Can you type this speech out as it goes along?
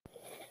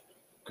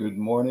Good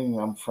morning.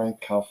 I'm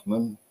Frank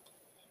Kaufman.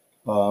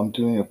 I'm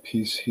doing a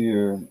piece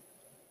here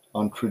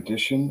on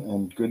tradition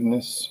and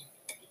goodness,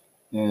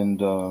 and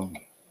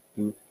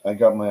I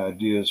got my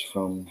ideas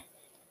from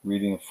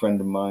reading a friend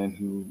of mine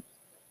who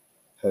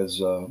has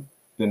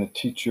been a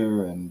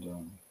teacher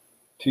and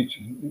teach,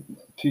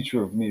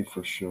 teacher of me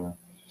for sure.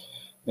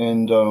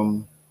 And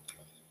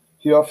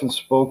he often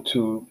spoke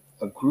to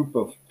a group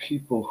of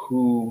people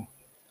who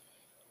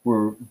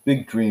were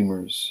big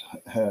dreamers,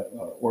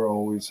 were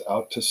always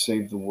out to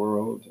save the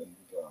world, and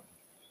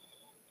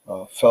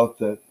felt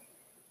that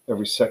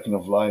every second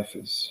of life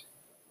is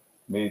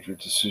major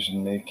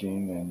decision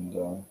making,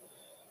 and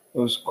it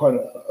was quite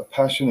a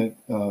passionate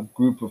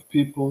group of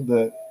people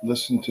that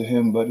listened to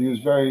him. But he was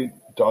very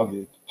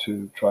dogged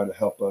to try to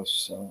help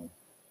us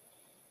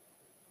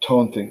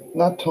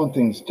not tone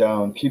things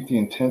down, keep the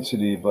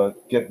intensity,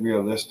 but get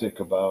realistic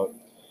about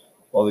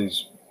all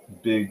these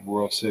big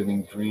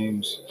world-saving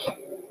dreams.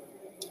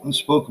 And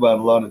spoke about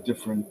a lot of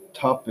different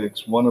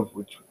topics, one of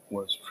which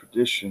was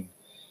tradition.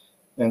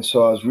 And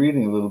so I was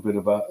reading a little bit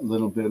of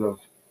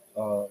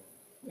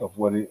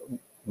what he,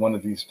 one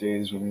of these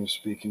days when he was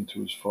speaking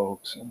to his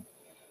folks, and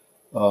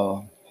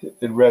uh,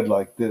 it read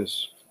like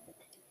this: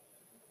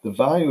 the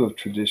value of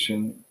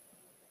tradition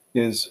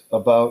is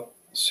about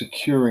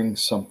securing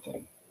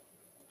something.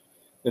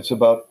 It's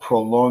about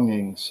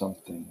prolonging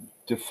something,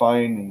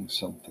 defining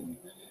something,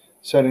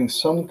 setting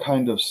some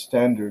kind of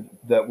standard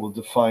that will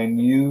define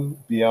you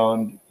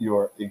beyond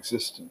your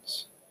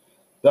existence.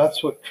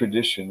 That's what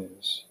tradition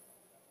is.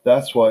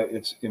 That's why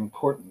it's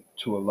important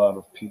to a lot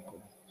of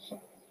people.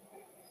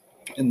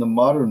 In the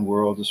modern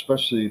world,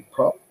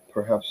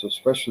 perhaps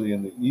especially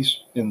in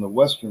the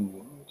Western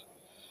world,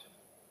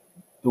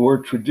 the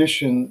word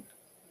tradition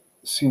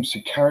seems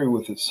to carry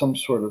with it some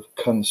sort of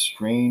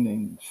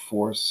constraining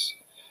force.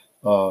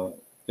 Uh,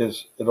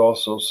 it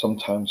also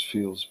sometimes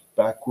feels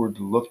backward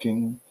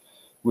looking.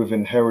 We've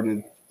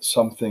inherited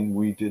something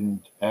we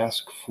didn't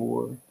ask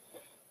for.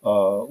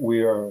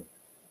 We are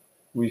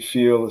we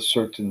feel a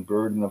certain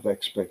burden of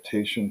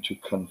expectation to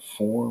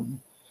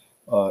conform.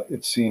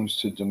 It seems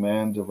to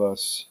demand of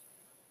us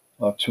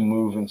to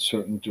move in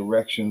certain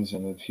directions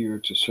and adhere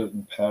to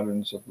certain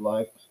patterns of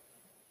life,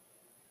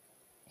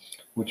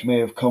 which may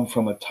have come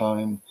from a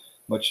time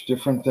much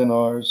different than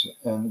ours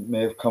and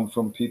may have come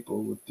from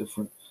people with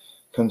different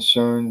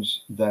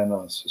concerns than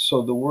us.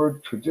 So the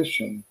word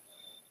tradition,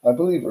 I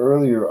believe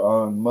earlier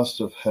on, must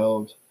have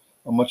held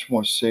a much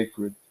more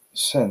sacred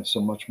sense,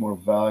 a much more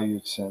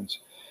valued sense.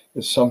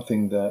 It's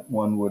something that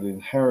one would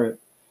inherit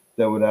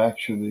that would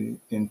actually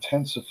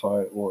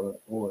intensify or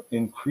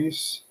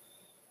increase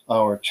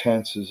our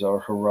chances, our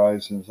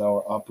horizons,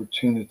 our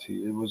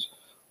opportunity. It was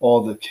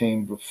all that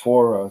came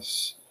before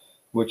us,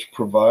 which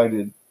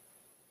provided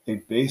a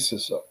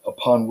basis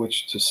upon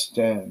which to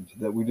stand,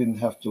 that we didn't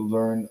have to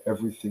learn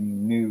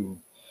everything new,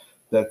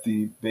 that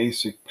the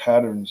basic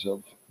patterns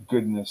of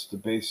goodness, the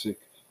basic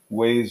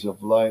ways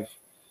of life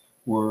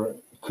were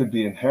could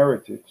be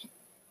inherited,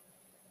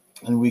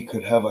 and we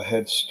could have a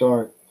head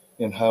start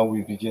in how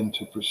we begin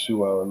to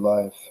pursue our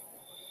life.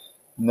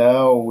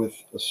 Now, with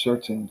a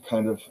certain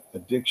kind of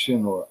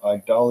addiction or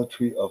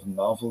idolatry of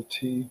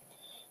novelty,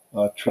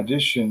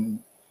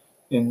 tradition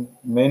in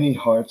many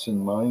hearts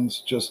and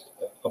minds, just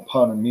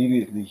upon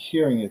immediately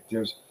hearing it,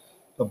 there's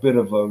a bit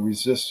of a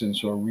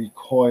resistance or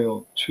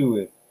recoil to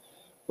it.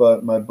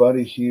 But my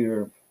buddy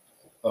here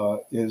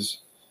is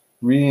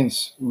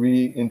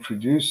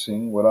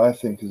reintroducing what I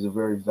think is a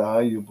very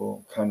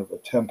valuable kind of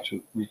attempt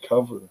to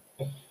recover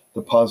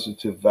the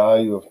positive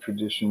value of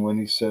tradition when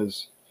he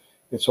says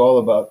it's all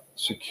about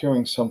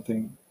securing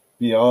something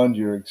beyond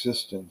your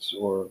existence,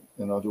 or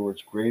in other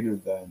words, greater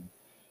than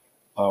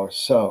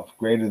ourself,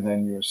 greater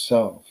than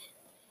yourself.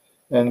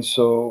 And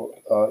so,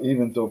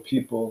 even though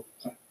people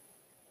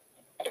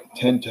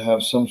tend to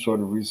have some sort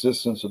of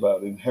resistance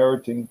about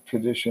inheriting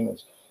tradition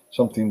as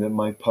something that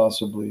might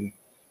possibly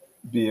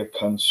be a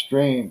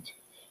constraint,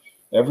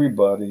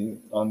 everybody,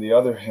 on the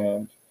other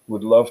hand,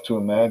 would love to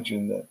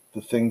imagine that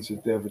the things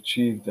that they've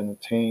achieved and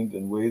attained,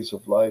 and ways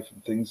of life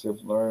and things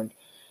they've learned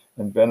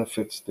and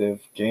benefits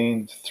they've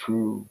gained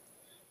through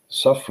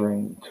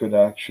suffering could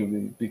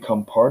actually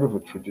become part of a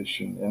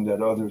tradition, and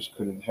that others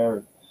could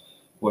inherit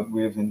what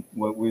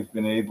we've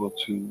been able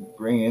to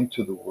bring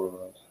into the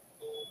world.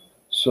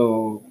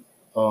 So,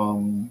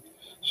 um,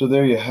 so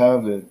there you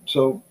have it.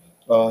 So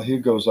he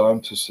goes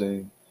on to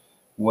say,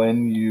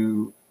 when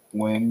you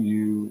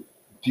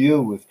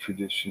deal with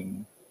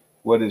tradition,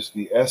 what is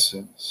the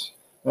essence?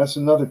 That's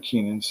another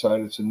keen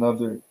insight. It's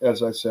another,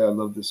 as I say, I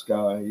love this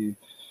guy.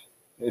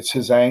 It's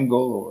his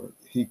angle, or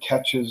he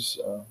catches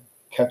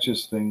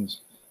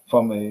things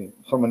from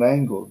an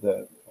angle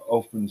that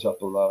opens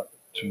up a lot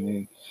to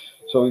me.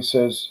 So he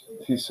says,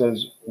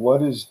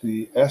 what is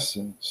the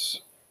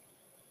essence?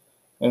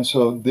 And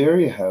so there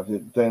you have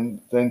it. Then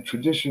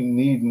tradition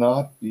need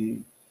not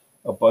be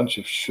a bunch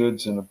of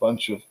shoulds and a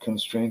bunch of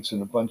constraints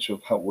and a bunch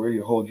of where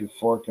you hold your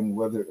fork, and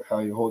how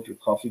you hold your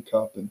coffee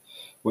cup, and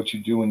what you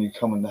do when you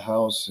come in the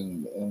house,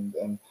 and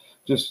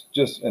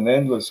just an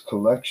endless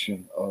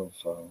collection of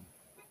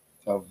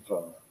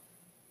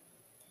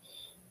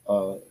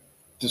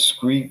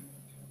discrete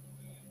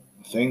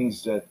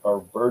things that are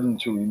a burden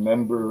to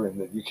remember, and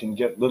that you can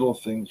get little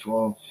things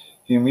wrong.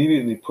 He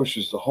immediately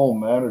pushes the whole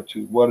matter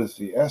to what is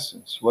the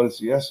essence? What is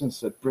the essence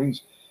that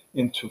brings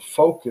into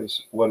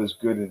focus what is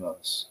good in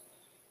us?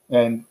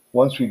 And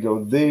once we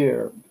go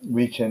there,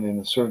 we can, in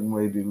a certain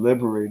way, be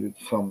liberated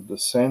from the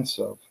sense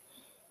of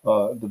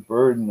the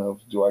burden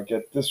of, do I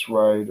get this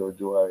right, or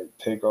do I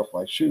take off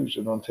my shoes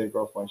or don't take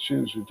off my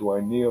shoes, or do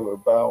I kneel or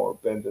bow or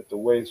bend at the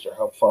waist, or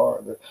how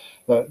far?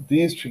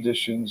 These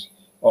traditions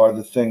are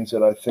the things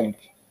that I think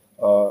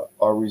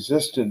are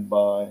resisted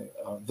by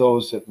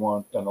those that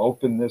want an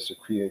openness, a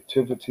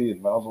creativity, a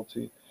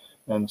novelty,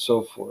 and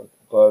so forth.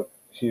 But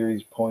here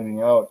he's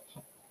pointing out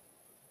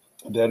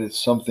that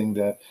it's something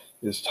that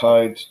is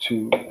tied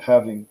to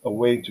having a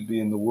way to be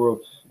in the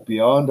world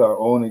beyond our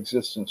own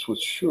existence, which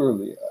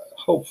surely,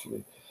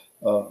 hopefully,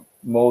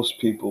 most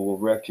people will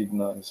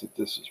recognize that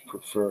this is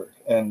preferred.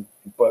 And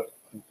but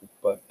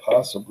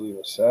possibly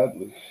or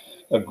sadly,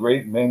 a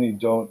great many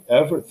don't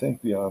ever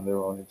think beyond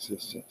their own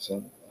existence,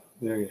 and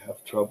there you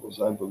have troubles,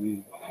 I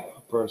believe,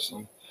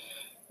 personally.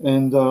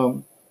 And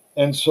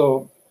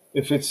so,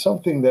 if it's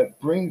something that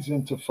brings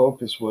into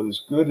focus what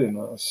is good in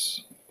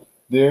us,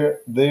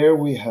 there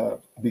we have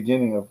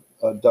beginning of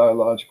a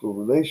dialogical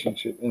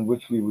relationship in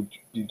which we would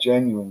be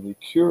genuinely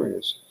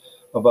curious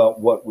about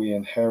what we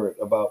inherit,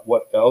 about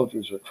what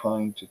elders are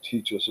trying to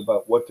teach us,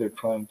 about what they're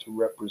trying to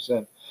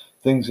represent,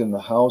 things in the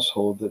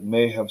household that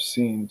may have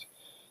seemed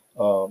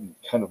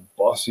kind of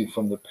bossy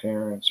from the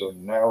parents or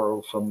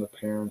narrow from the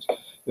parents.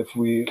 If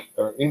we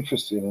are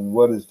interested in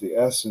what is the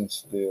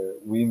essence there,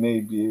 we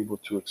may be able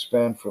to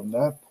expand from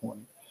that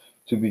point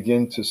to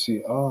begin to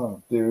see,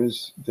 there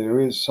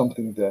is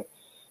something that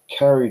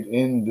carried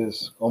in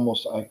this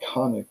almost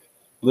iconic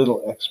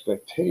little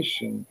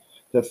expectation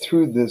that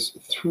through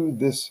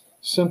this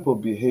simple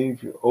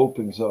behavior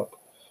opens up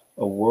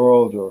a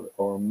world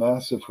or a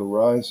massive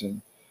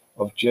horizon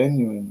of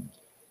genuine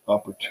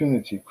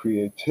opportunity,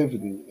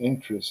 creativity,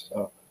 interest,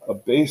 a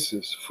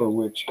basis for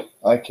which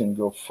I can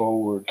go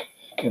forward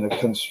in a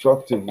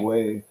constructive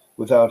way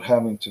without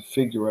having to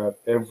figure out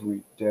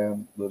every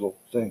damn little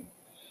thing.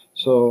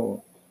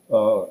 So,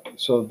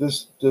 so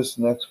this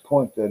next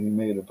point that he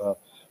made about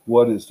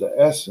what is the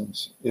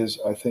essence is,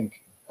 I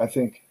think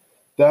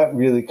that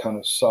really kind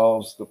of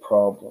solves the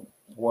problem.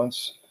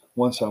 Once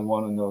I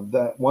want to know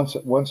that,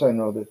 once I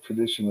know that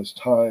tradition is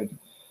tied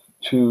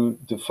to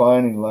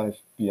defining life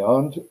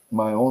beyond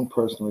my own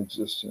personal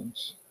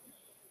existence,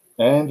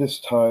 and is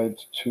tied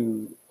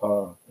to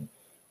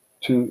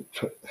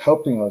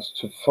helping us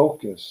to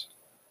focus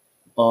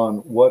on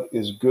what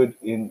is good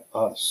in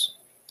us.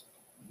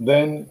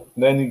 Then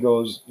he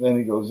goes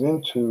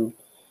into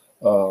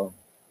uh,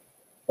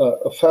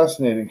 a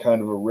fascinating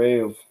kind of array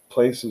of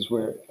places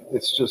where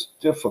it's just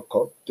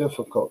difficult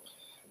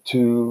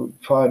to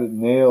try to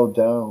nail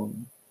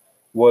down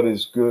what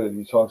is good.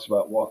 He talks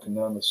about walking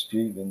down the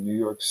street in New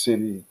York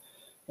City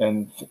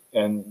and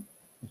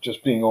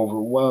just being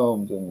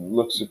overwhelmed, and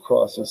looks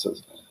across and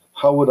says,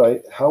 how would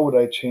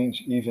I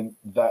change even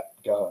that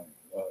guy,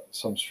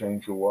 some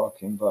stranger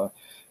walking by?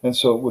 And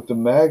so, with the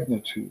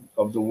magnitude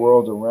of the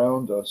world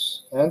around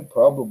us, and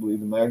probably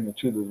the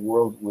magnitude of the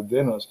world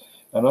within us,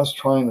 and us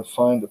trying to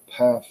find a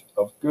path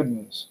of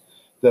goodness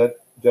that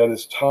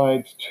is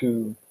tied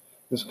to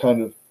this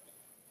kind of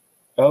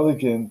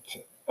elegant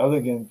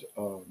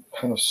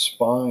kind of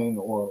spine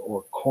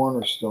or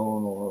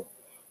cornerstone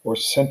or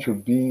center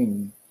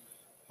beam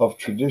of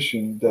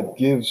tradition that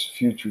gives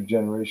future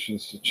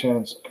generations the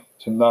chance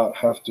to not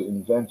have to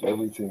invent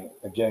everything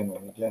again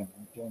and again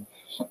and again.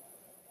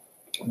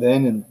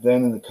 Then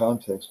in the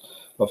context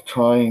of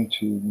trying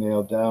to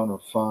nail down or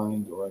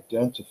find or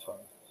identify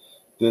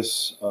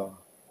this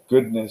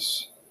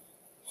goodness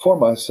for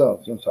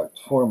myself, in fact,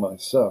 for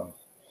myself,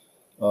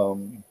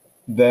 um,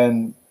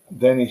 then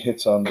he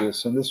hits on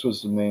this, and this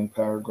was the main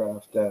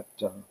paragraph that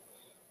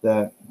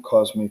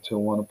caused me to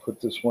want to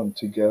put this one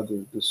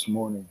together this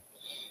morning.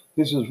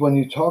 This is when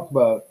you talk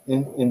about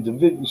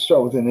you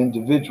start with an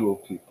individual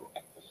people,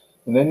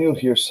 and then you'll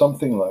hear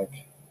something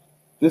like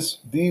this: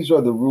 these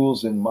are the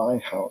rules in my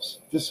house.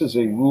 This is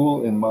a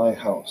rule in my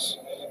house.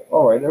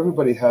 All right,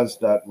 everybody has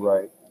that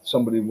right.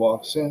 Somebody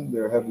walks in,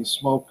 they're a heavy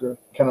smoker.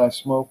 Can I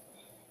smoke?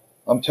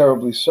 I'm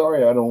terribly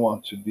sorry. I don't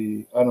want to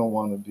be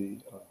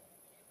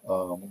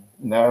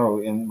narrow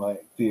in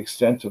the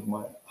extent of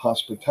my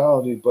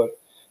hospitality. But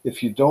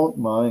if you don't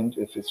mind,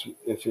 if it's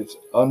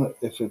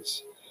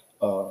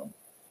uh,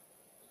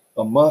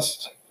 a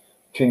must,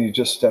 can you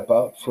just step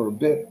out for a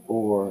bit,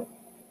 or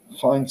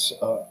find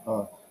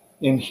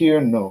in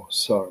here? No,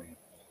 sorry.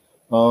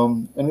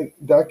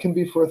 That can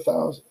be for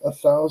a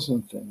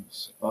thousand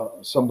things.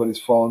 Somebody's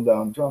fallen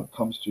down drunk,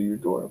 comes to your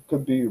door. It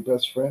could be your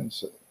best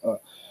friends.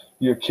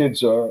 Your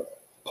kids are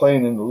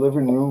playing in the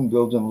living room,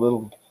 building a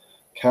little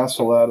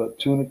castle out of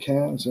tuna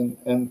cans,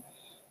 and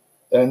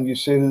you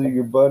say to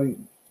your buddy,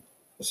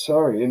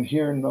 sorry, in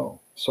here, no,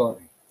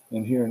 sorry,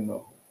 in here,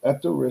 no,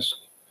 at the risk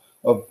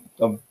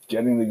of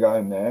getting the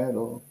guy mad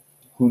or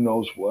who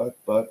knows what.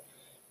 But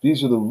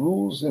these are the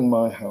rules in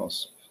my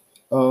house.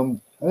 I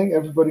think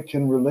everybody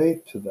can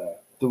relate to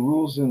that. The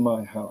rules in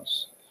my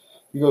house.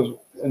 He goes,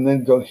 and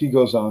then he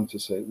goes on to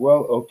say,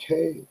 well,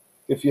 okay,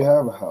 if you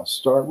have a house,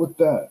 start with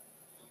that.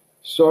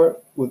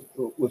 Start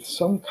with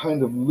some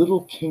kind of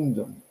little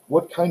kingdom.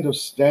 What kind of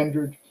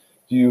standard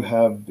do you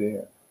have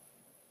there?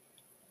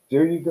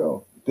 There you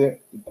go.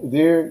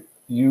 There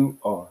you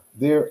are.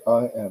 There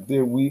I am.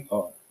 There we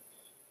are.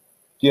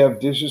 Do you have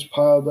dishes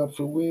piled up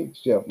for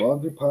weeks? Do you have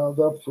laundry piled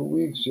up for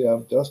weeks? Do you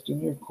have dust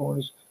in your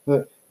corners?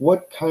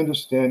 What kind of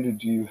standard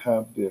do you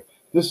have there?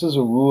 This is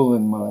a rule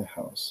in my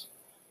house.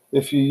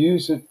 If you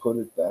use it, put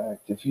it back.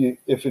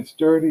 If it's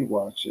dirty,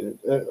 wash it,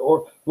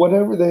 or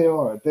whatever they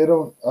are. They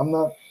don't. I'm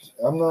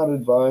not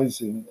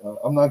advising.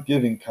 I'm not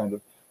giving kind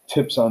of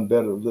tips on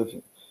better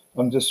living.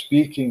 I'm just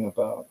speaking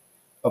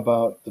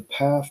about the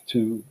path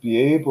to be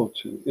able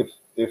to.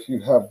 If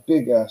you have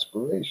big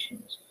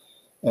aspirations,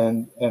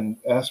 and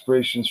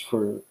aspirations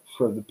for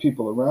the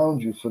people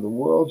around you, for the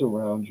world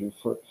around you,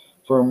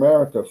 for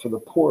America, for the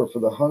poor, for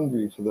the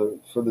hungry,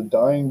 for the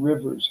dying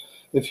rivers.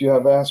 If you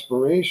have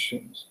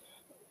aspirations,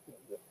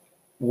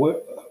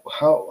 what,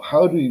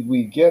 how do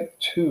we get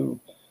to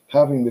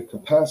having the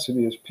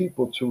capacity as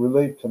people to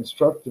relate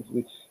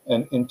constructively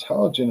and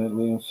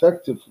intelligently and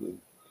effectively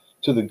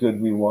to the good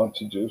we want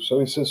to do? So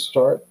he says,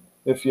 start,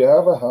 if you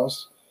have a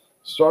house,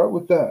 start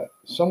with that,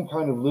 some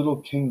kind of little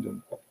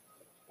kingdom.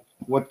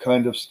 What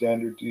kind of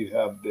standard do you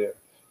have there?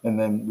 And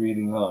then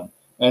reading on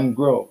and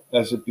grow.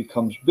 As it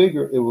becomes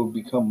bigger, it will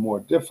become more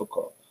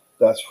difficult.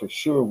 That's for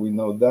sure. We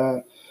know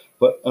that.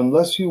 But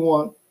unless you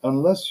want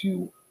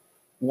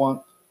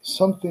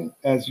something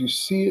as you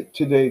see it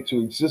today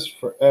to exist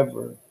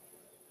forever,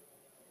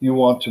 you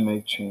want to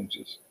make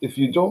changes. If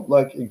you don't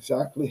like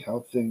exactly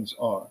how things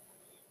are,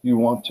 you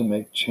want to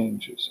make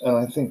changes. And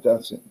I think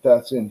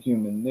that's in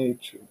human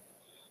nature.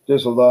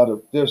 There's a lot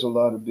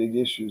of big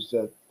issues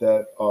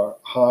that are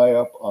high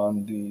up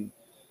on the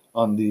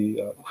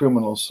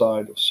criminal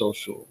side of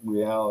social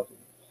reality: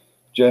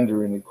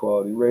 gender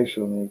inequality,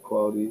 racial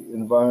inequality,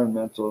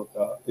 environmental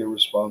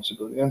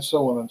irresponsibility, and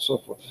so on and so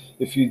forth.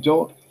 If you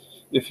don't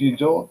if you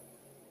don't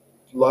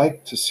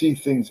like to see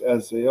things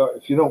as they are,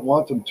 if you don't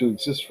want them to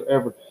exist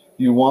forever,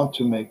 you want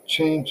to make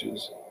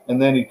changes.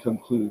 And then he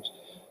concludes,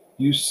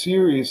 you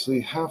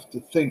seriously have to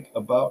think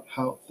about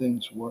how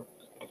things work.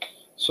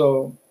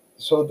 So,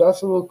 so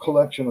that's a little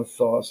collection of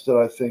thoughts that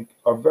I think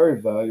are very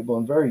valuable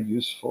and very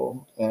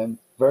useful and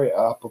very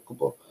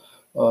applicable,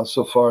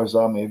 so far as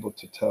I'm able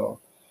to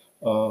tell.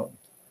 Uh,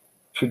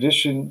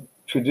 tradition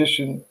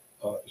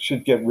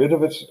should get rid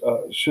of its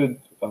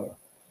should uh,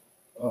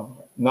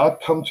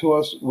 not come to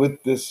us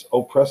with this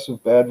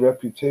oppressive bad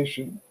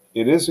reputation.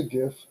 It is a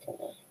gift.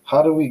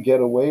 How do we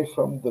get away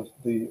from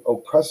the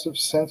oppressive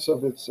sense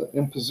of its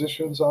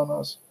impositions on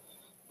us?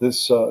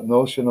 This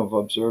notion of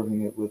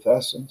observing it with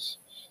essence,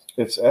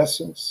 its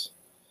essence,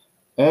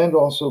 and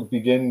also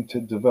beginning to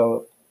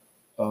develop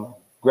uh,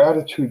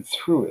 gratitude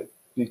through it,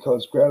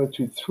 because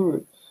gratitude through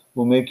it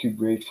will make you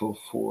grateful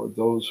for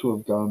those who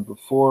have gone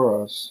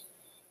before us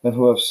and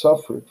who have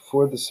suffered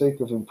for the sake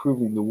of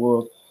improving the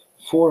world.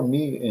 For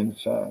me, in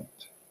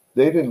fact,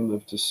 they didn't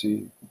live to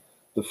see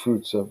the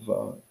fruits of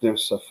their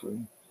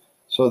suffering.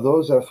 So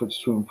those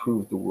efforts to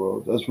improve the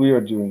world, as we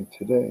are doing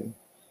today,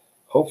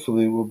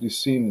 hopefully will be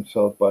seen and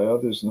felt by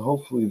others, and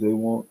hopefully they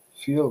won't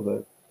feel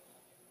that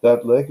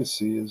that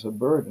legacy is a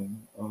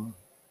burden.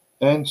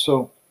 And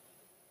so,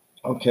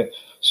 okay,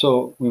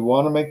 so we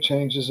want to make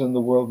changes in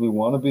the world. We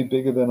want to be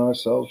bigger than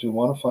ourselves. We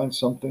want to find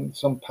something,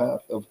 some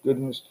path of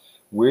goodness.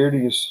 Where do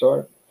you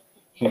start?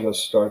 You gotta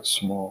start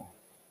small.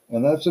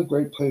 And that's a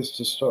great place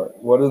to start.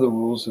 What are the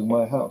rules in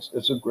my house?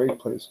 It's a great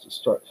place to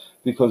start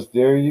because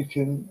there you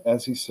can,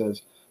 as he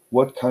says,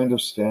 what kind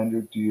of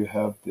standard do you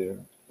have there,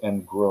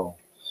 and grow.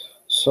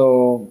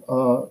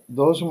 So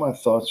those are my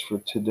thoughts for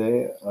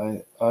today.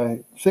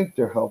 I think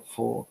they're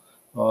helpful.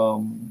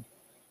 And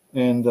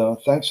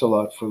thanks a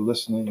lot for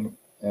listening,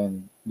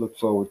 and look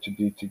forward to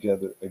be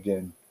together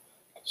again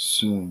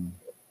soon.